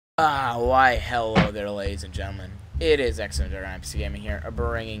Why hello there, ladies and gentlemen. It is N.P.C.Gaming here,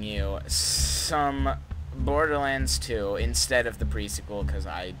 bringing you some Borderlands 2 instead of the pre-sequel, because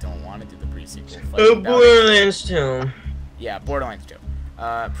I don't want to do the pre-sequel. Borderlands 2. Yeah, Borderlands 2.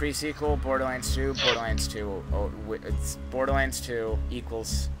 Pre-sequel, Borderlands 2, Borderlands 2, it's Borderlands 2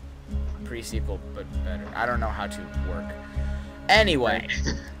 equals pre-sequel, but better. I don't know how to work. Anyway,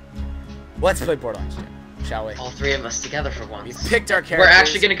 let's play Borderlands 2. Shall we? All three of us together for once. We picked our characters. We're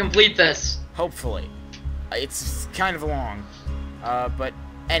actually gonna complete this. Hopefully. It's kind of long. But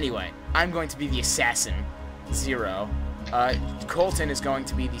anyway, I'm going to be the assassin, Zero. Colton is going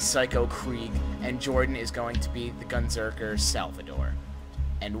to be the Psycho Krieg, and Jordan is going to be the Gunzerker Salvador.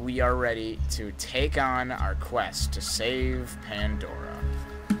 And we are ready to take on our quest to save Pandora.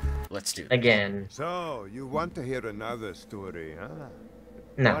 Let's do it. Again. So, you want to hear another story, huh?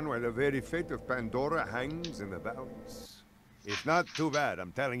 No. One where the very fate of Pandora hangs in the balance. It's not too bad,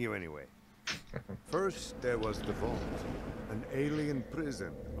 I'm telling you anyway. First, there was the vault. An alien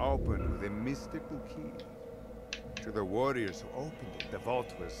prison opened with a mystical key. To the warriors who opened it, the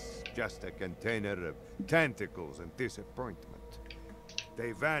vault was just a container of tentacles and disappointment.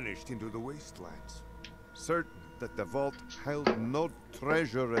 They vanished into the wastelands, certain that the vault held no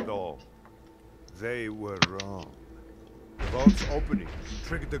treasure at all. They were wrong. The vault's opening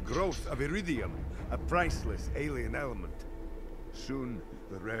triggered the growth of iridium, a priceless alien element. Soon,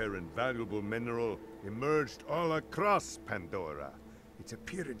 the rare and valuable mineral emerged all across Pandora. Its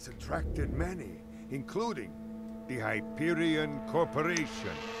appearance attracted many, including the Hyperion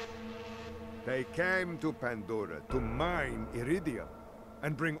Corporation. They came to Pandora to mine iridium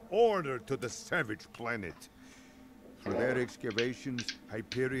and bring order to the savage planet. Through their excavations,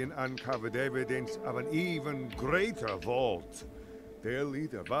 Hyperion uncovered evidence of an even greater vault. Their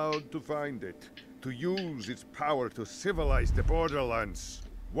leader vowed to find it, to use its power to civilize the Borderlands,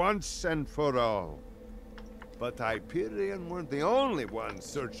 once and for all. But Hyperion weren't the only ones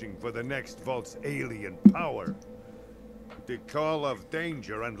searching for the next vault's alien power. The call of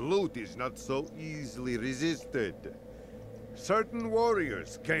danger and loot is not so easily resisted. Certain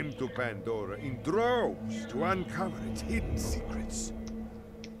warriors came to Pandora in droves to uncover its hidden secrets.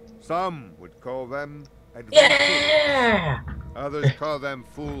 Some would call them adventurers. Yeah! Others call them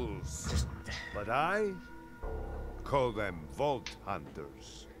fools. But I call them vault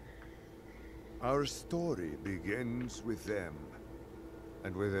hunters. Our story begins with them,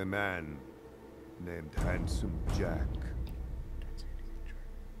 and with a man named Handsome Jack.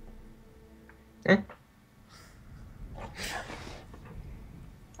 Eh?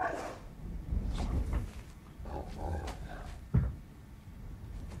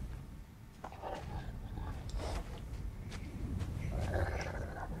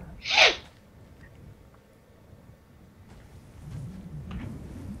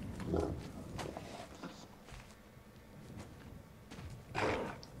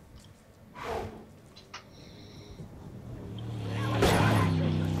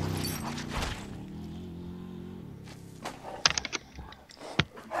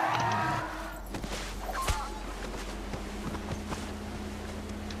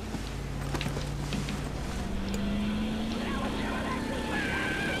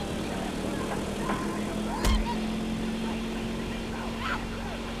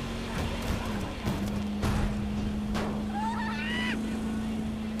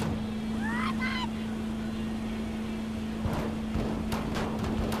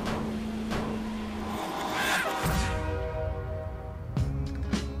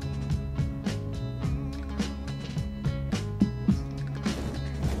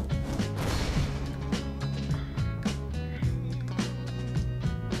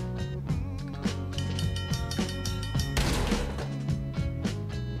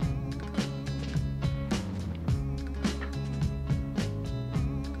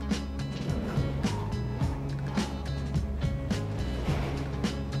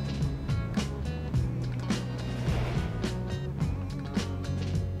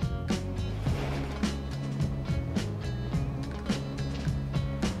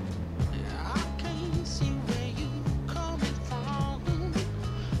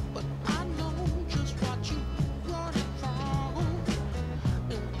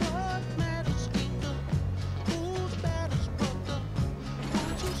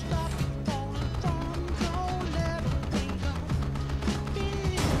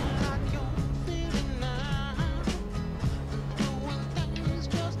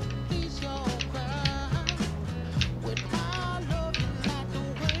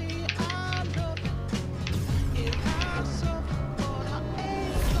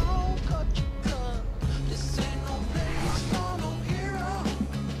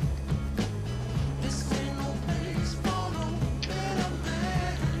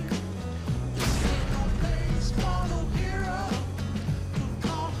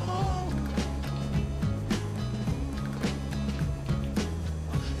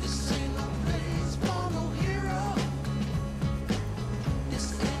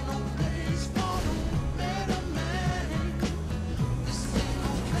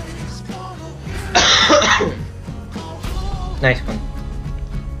 Nice one.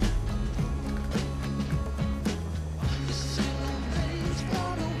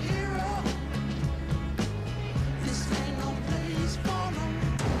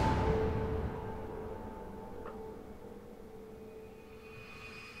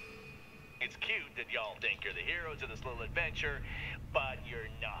 It's cute that y'all think you're the heroes of this little adventure, but you're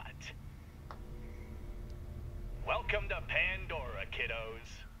not. Welcome to Pandora,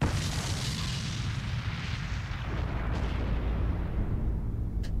 kiddos.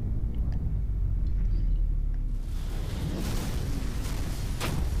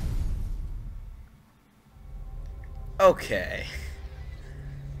 Okay.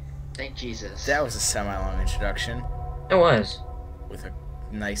 Thank Jesus. That was a semi-long introduction It was. with a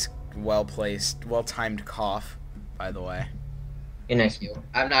nice, well-placed, well-timed cough, by the way. You're nice. Thank you.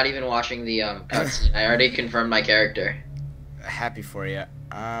 I'm not even watching the cutscene. I already confirmed my character. Happy for you.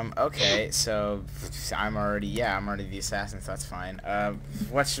 Okay, so I'm already the assassin, so that's fine.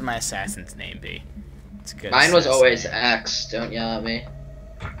 What should my assassin's name be? It's a good Mine was assassin always name. X. Don't yell at me,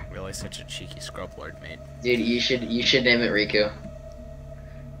 Really such a cheeky scrub lord, mate. dude. You should name it Riku.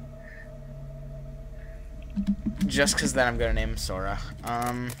 Just cause then I'm gonna name him Sora.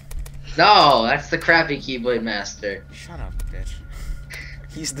 No, that's the crappy Keyblade Master. Shut up, bitch.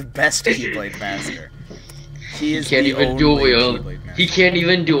 He's the best Keyblade Master. He is Can't the even only dual wield. Keyblade Master. He can't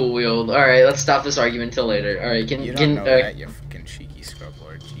even dual wield. All right, let's stop this argument till later. All right, You don't know that, you fucking cheeky scrub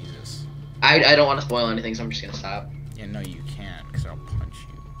lord. Jesus. I don't want to spoil anything, so I'm just gonna stop. Yeah, no, you can't, cause I'll punch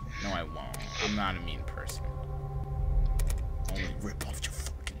you. No, I won't. I'm not a mean person. Only rip off your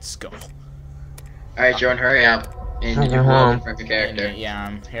fucking skull. All right, Jordan, hurry up. And you will confirm your character.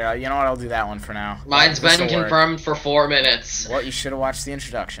 Yeah, here, you know what? I'll do that one for now. Mine's been This'll work. confirmed for 4 minutes. Well, you should have watched the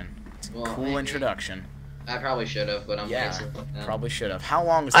introduction. It's a Well, cool maybe. introduction. I probably should have, but I'm Yeah, lazy. Yeah. probably should have. How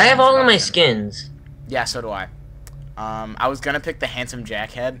long was I the have all of my introduction? skins. Yeah, so do I. I was gonna pick the Handsome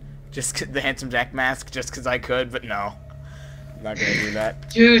Jack head, the Handsome Jack mask, just because I could, but no. I'm not gonna do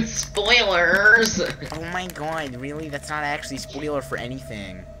that. Dude, spoilers! Oh my god, really? That's not actually spoiler for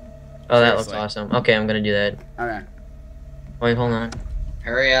anything. Oh, that looks Seriously. awesome. Okay, I'm gonna do that. Okay. Wait, hold on.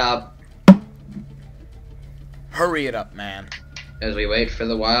 Hurry up, Hurry it up, man. as we wait for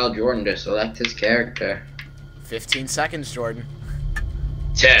the wild Jordan to select his character. 15 seconds, Jordan.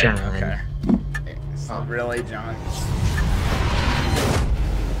 10. John. Okay. Oh, really, John?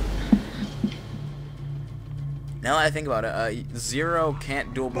 Now that I think about it, Zero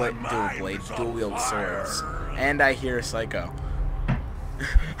can't dual wield swords. And I hear Psycho.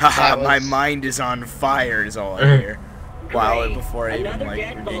 Haha, my mind is on fire is all I hear. Wow, before I even,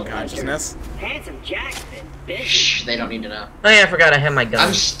 like, regain consciousness. Handsome Jack's been busy. Shh, they don't need to know. Oh yeah, I forgot I had my gun.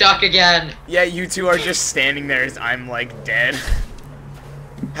 I'm stuck again. Yeah, you two are just standing there as I'm, like, dead.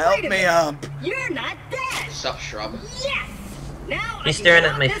 Help me up! You're not dead. Sup, shrub? Yes. Now He's I can staring get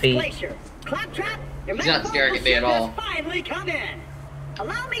at out my this feet. glacier. Claptrap, your He's not metaphorical staring at me at ship all. has finally come in.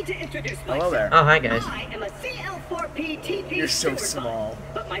 Allow me to introduce myself. Hello there. Oh, hi guys. I am a CL4P-TP You're so supersonic, small.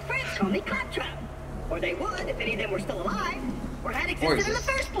 but my friends call me Claptrap. Or they would if any of them were still alive, or had Or existed in the exist.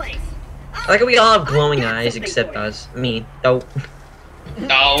 first place. I like how we all have glowing I've got eyes something except for you. us. Me. Oh.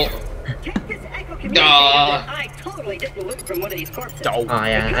 No. Take this echo communicator that I totally didn't loot from one of these corpses. Oh. Oh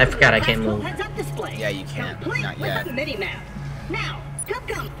yeah, I forgot I can't move. Heads-up display. Yeah, you can. Complete Not with yet. a mini-map. Now,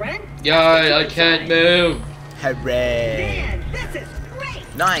 come, friend. Yeah, I can't move. Hooray! Man, this is great.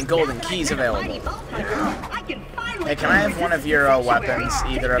 9 golden Now that I keys have a available. mighty vault hunter, I can finally Hey, can I have one of your weapons?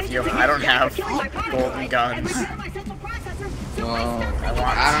 Either of you. I don't have golden guns. I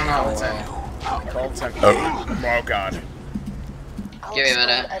don't know. Colton. Oh god. I'll Give me a explain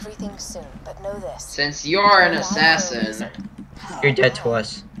minute. everything soon, but know this. Since you're an assassin, You're dead to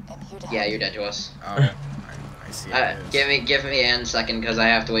us. I'm here to yeah, help you're dead to us. Oh, I see how it is. Give me a second, because I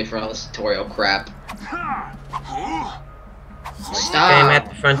have to wait for all this tutorial crap. Okay, I'm at Stop,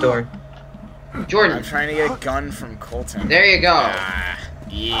 the front door. I'm Jordan. trying to get a gun from Colton. There you go. Ah,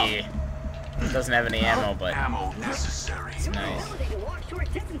 yeah. Doesn't have any ammo, but it's Your nice. ability to walk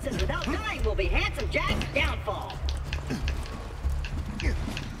short distances without dying will be Handsome Jack's downfall.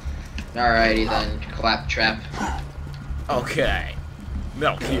 Alrighty then, Claptrap. Okay.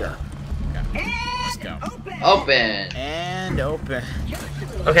 Milk here. Okay. Let's go. Open. And open.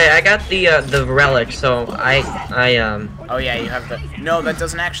 Okay, I got the relic, so Oh yeah, you have the. No, that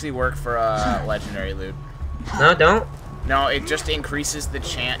doesn't actually work for legendary loot. no, don't. No, it just increases the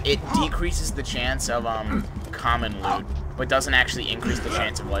chance. It decreases the chance of common loot, but doesn't actually increase the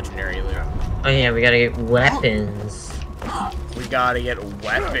chance of legendary loot. Oh yeah, we gotta get weapons. We gotta get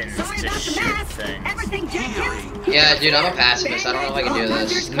weapons to shoot things. Everything Jenkins? Yeah, dude, I'm a pacifist. I don't know if I can do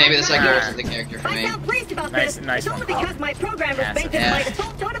this. Maybe this like goes with the character for I me. sound pleased about Nice- this. nice It's only one, because my programmers Passive. baked in my Yeah.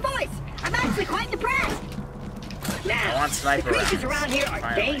 default tone of voice. I'm actually quite impressed. Now, I want sniper the creatures rounds, around here are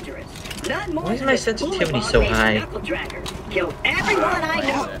finally. dangerous. None more Why is than my this sensitivity bullet so ball-based high? knuckle dragger. Kill everyone I What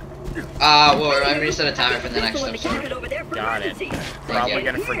know. is it? Well, remind me to set a timer for the next Pistol in the cabinet episode. over there for Got it. emergencies. Probably you.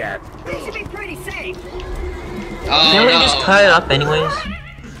 gonna forget. They should be pretty safe. Oh Can't we just no. cut it up anyways?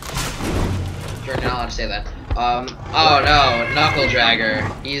 You're not allowed to say that. Oh no, Knuckle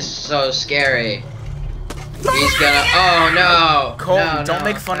Dragger. He's so scary. He's gonna. Oh no. Colton, No, don't no.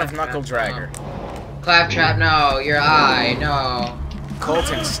 make fun of Knuckle Dragger. Claptrap, no. Your eye, no.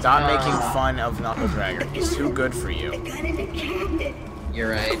 Colton, stop making fun of Knuckle Dragger. He's too good for you. Got in the cabinet. You're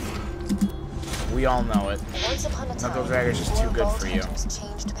right. We all know it. Once upon a time, Knuckle Dragger's just too good for you. Vault-hunters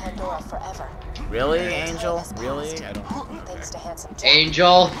changed Pandora forever. Really, Angel? Really? I don't. Thanks to handsome Jack.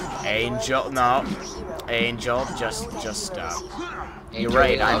 Angel. Angel, no. Angel, just stop. You're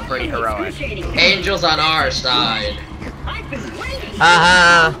right. I'm pretty heroic. Angel's on our side. I've been waiting.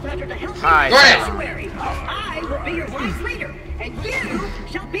 Haha. Hi. Gordon! I will be your vice leader, and you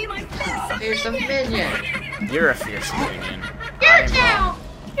shall be my best. Here's the minion. You're a fierce minion.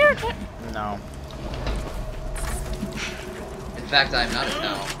 No. In fact, I'm not a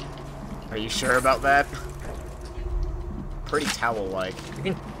no. Are you sure about that? Pretty towel-like. You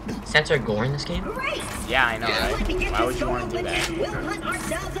can censor gore in this game? Great. Yeah, I know, Yeah. right? Why would you want to do that? We'll hunt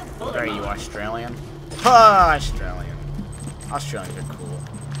ourselves a What are you, bullet. Australian? Ah, Australian. Australians are cool.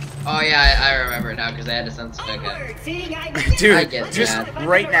 Oh yeah, I remember now because I had to censor. Okay. Onward, seeing I Dude, I get just that.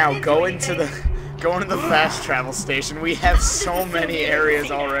 right now, go into the fast travel station. We have so many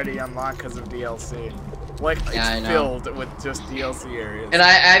areas already unlocked because of DLC. Like, Yeah, I it's know. filled with just DLC areas. And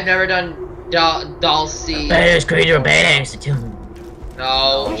I've never done Dulcie. Badass creator, badass.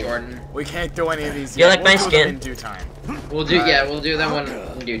 No, Jordan. We can't do any of these You yet. like my We'll do them skin? in due time. We'll do we'll do them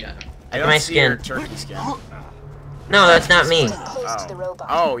in due time. I don't my see skin. your turkey skin. No, that's not me. Stick close to the robot.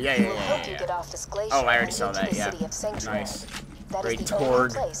 Oh, yeah, It yeah, will yeah, help yeah, you yeah. get off this glacier Oh, I already and saw into that, the yeah. city of Sanctuary. Nice. That Great is the only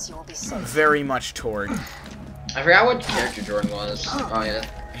Torg. place you will be safe. Very much Torg. I forgot what character Jordan was. Oh yeah.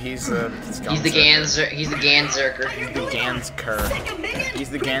 He's the He's the Ganzer. He's the Ganzerker. The Ganzker. He's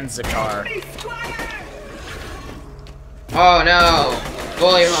the Ganzakar. Oh no!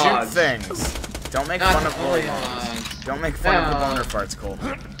 Bully Shoot hogs. things. Don't make Not fun of bully bully hogs. hogs. Don't make fun of the No. boner farts, Cole.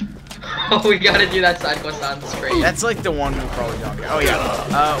 Oh, we gotta do that side quest on screen. That's like the one we probably don't get. Oh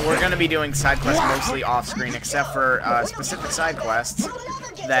yeah, we're gonna be doing side quests mostly off screen, except for specific side quests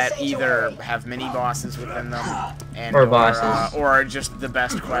that either have mini bosses within them and Or bosses. or are just the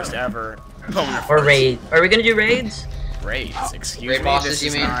best quest ever. Boner Or farts. raid. Are we gonna do raids? Raids. Excuse Raid me. bosses, this you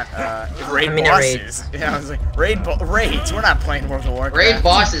is mean? not raid I mean, not bosses. Yeah, I was like raids. We're not playing World of Warcraft. Raid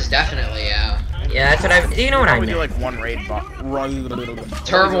bosses, definitely, yeah. Yeah, that's what I. You know what I We do meant. like one raid boss.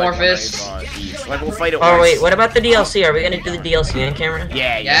 Turmorphous. Like we'll fight it Oh once. wait, what about the DLC? Are we gonna do the DLC on camera?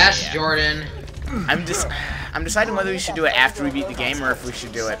 Yeah, yeah. Yes, yeah. Jordan. I'm deciding whether we should do it after we beat the game or if we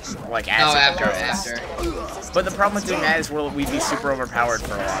should do it like as No, it after, progresses. after. But the problem with doing that is we'd be super overpowered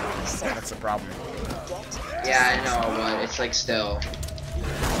for a while. That's the problem. Yeah, I know, but it's like still.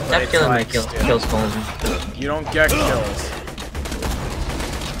 Stop it's killing my like still- kills, Coleman. You don't get kills.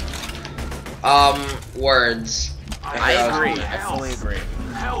 Words. I agree. I fully agree.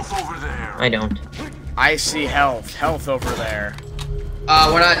 I don't. I see health. Health over there.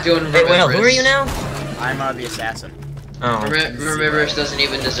 We're not doing Wait, well, Remembrance. who are you now? I'm the assassin. Oh. Remembrance doesn't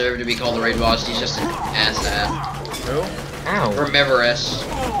even deserve to be called the raid boss. He's just an asshat. Who? Ow. Remembrance.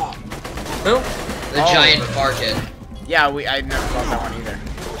 Who? The Oh. giant fart kid. Yeah, I never fought that one either.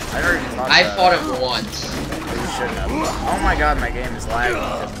 I never even fought I that. fought him once. We shouldn't have. Oh my god, my game is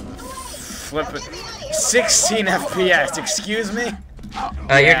lagging. Flip it. 16 FPS. Excuse me.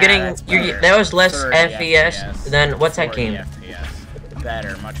 You're Yeah, getting. that's You're, better. that was less 30 FPS than what's that 40 game? FPS.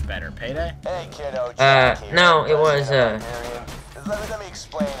 Better, much better. Payday? Hey kiddo, No, it was Let me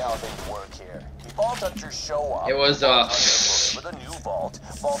explain how things work here. The Vault Hunters show up. It was, Vault Hunter looks for the new vault.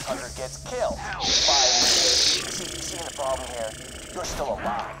 Vault Hunter gets killed. See the problem here? You're still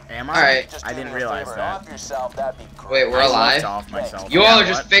alive. Am I? Alright. Just I do didn't me a realize favor, that. off yourself, that'd be great. Wait, we're I alive? left off myself. You Yeah, all are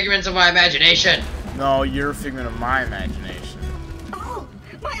just what? figments of my imagination. No, you're a figment of my imagination. Oh,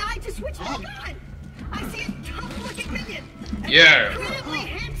 my eye just switched back on. I see a tough-looking minion. An Yeah. incredibly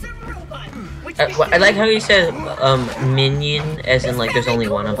handsome robot. Which I like how you said minion, as in like there's only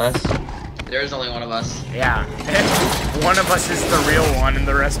one of us. There's only one of us. Yeah. One of us is the real one, and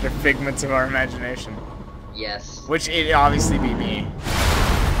the rest are figments of our imagination. Yes. Which it'd obviously be me.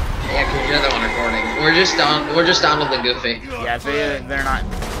 Yeah, because you're the one recording. We're just Donald and Goofy. Yeah, they're not.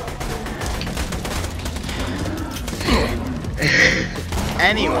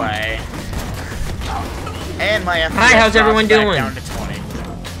 Anyway, and my FPS Hi, how's everyone drops back doing? down to 20.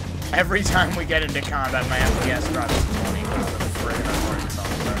 Every time we get into combat, my FPS drops to 20.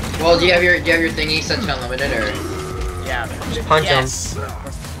 Well, do you have your thingy set to unlimited or? Yeah. Just punch him.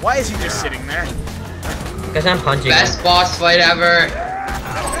 Why is he just sitting there? Because I'm punching Best him. boss fight ever.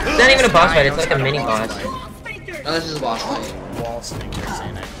 It's not even a boss fight, it's like a mini boss. No, this is a boss fight. Wall sphincter,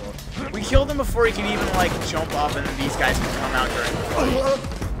 say that quote. We killed him before he could even like jump up, and then these guys can come out during the fight.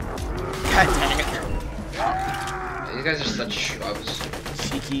 God dang it. These guys are such scrubs.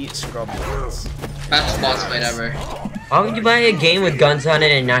 Cheeky scrub boys. Best boss fight ever. Why would you buy a game with guns on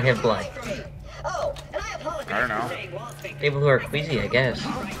it and not have blood? I don't know. People who are queasy, I guess.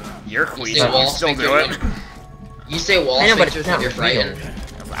 You're queasy. say wall You still do it. You say wall I know, but sphincters it's when not you're frightened.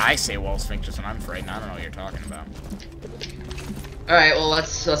 I say wall sphincters when I'm frightened. I don't know what you're talking about. Alright, well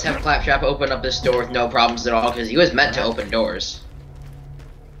let's have Claptrap open up this door with no problems at all, because he was meant to open doors.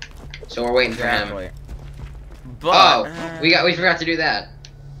 So we're waiting for him. But, Oh, we forgot to do that.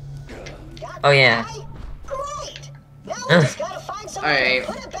 Oh yeah. Alright. I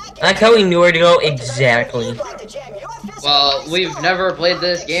like how we knew where to go exactly. Well, we've never played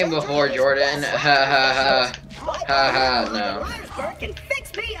this game before, Jordan. Ha ha ha. Ha ha, no.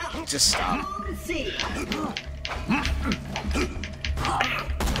 just stop.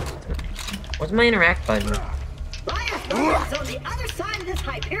 What's my interact button?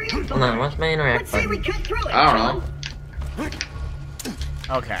 Hold on, what's my interact button? I don't know.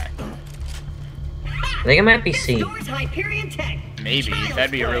 Okay. I think it might be C. Maybe.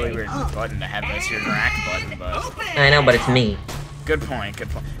 That'd be a really weird button to have as your interact button, but... I know, but it's me. Good point, good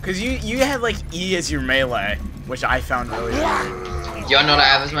point. Because you had, like, E as your melee, which I found really weird. Do you wanna know what I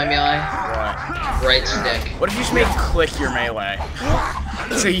have as my melee? What? Right stick. What if you just made click your melee?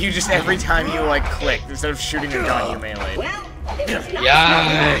 So you just, every time you, like, click, instead of shooting a gun, you melee.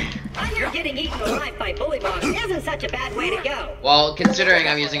 Yeah. Getting eaten alive by bullywugs isn't such a bad way to go. Well, considering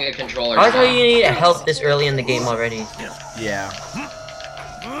I'm using a controller. I like how you need help this early in the game already. Yeah.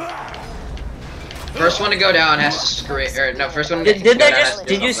 First one to go down has to scream. Or no, first one to Did go that down has just? to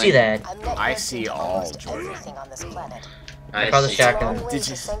do Did you see something. that? I see all, Jordan. I call the see. shotgun. Did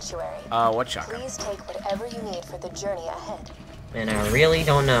you? What shotgun? Please take whatever you need for the journey ahead. Man, I really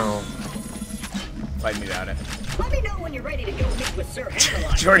don't know. Fight me about it. Let me know when you're ready to go meet with Sir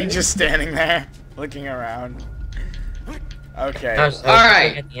Hammerlock. Jordan just standing there, looking around. Okay.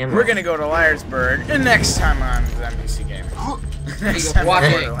 Alright. We're gonna go to Liarsburg next time on N.P.C.Gaming. Next time on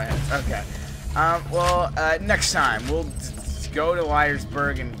Watching. Borderlands. Okay. Next time we'll go to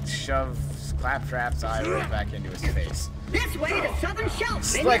Liarsburg and shove Claptrap's eye right back into his face. This way to Southern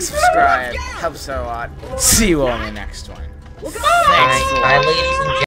Shelf. Like, subscribe, helps out a lot. See you all in the next one. Thanks for Bye, watching. ladies and gentlemen.